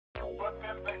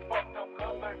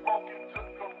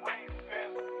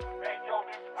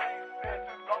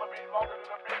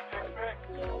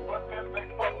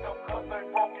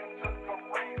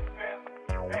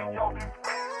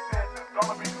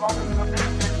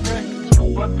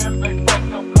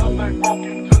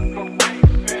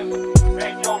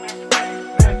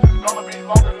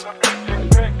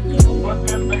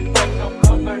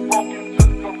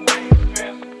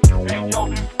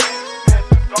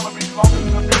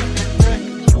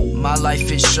My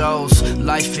life it shows,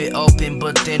 life it open,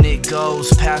 but then it goes.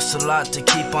 Past a lot to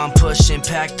keep on pushing,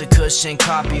 pack the cushion,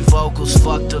 copy vocals,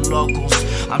 fuck the locals.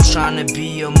 I'm trying to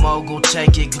be a mogul,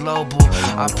 take it global.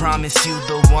 I promise you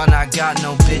the one, I got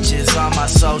no bitches on my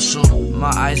social.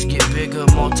 My eyes get bigger,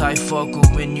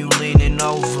 multifocal when you leaning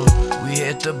over. We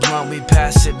hit the blunt, we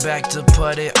pass it back to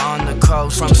put it on the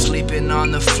coast. From sleeping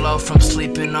on the floor, from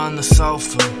sleeping on the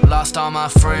sofa. Lost all my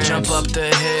friends, jump up the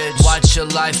hedge. Watch your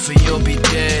life or you'll be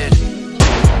dead.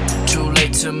 Too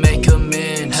late to make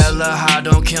amends. Hella high,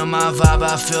 don't kill my vibe,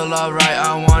 I feel alright.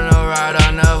 I wanna ride,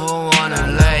 I never wanna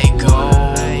let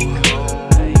go.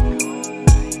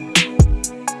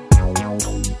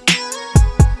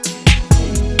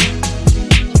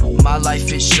 My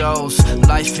life it shows,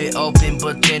 life it open,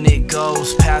 but then it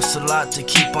goes. Past a lot to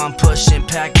keep on pushing,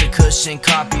 pack the cushion,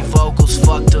 copy vocals,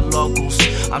 fuck the locals.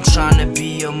 I'm trying to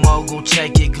be a mogul,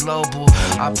 take it global.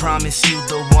 I promise you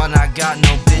the one, I got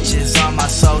no bitches on my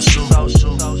social.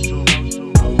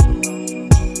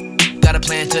 Got a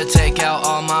plan to take out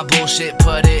all my bullshit,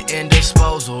 put it in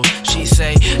disposal. She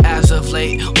say, as of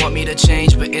late, want me to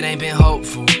change, but it ain't been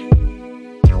hopeful.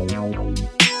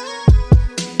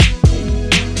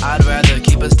 I'd rather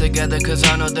keep us together, cause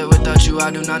I know that without you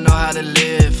I do not know how to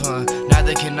live,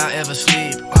 Neither can I ever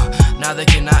sleep, neither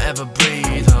can I ever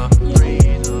breathe,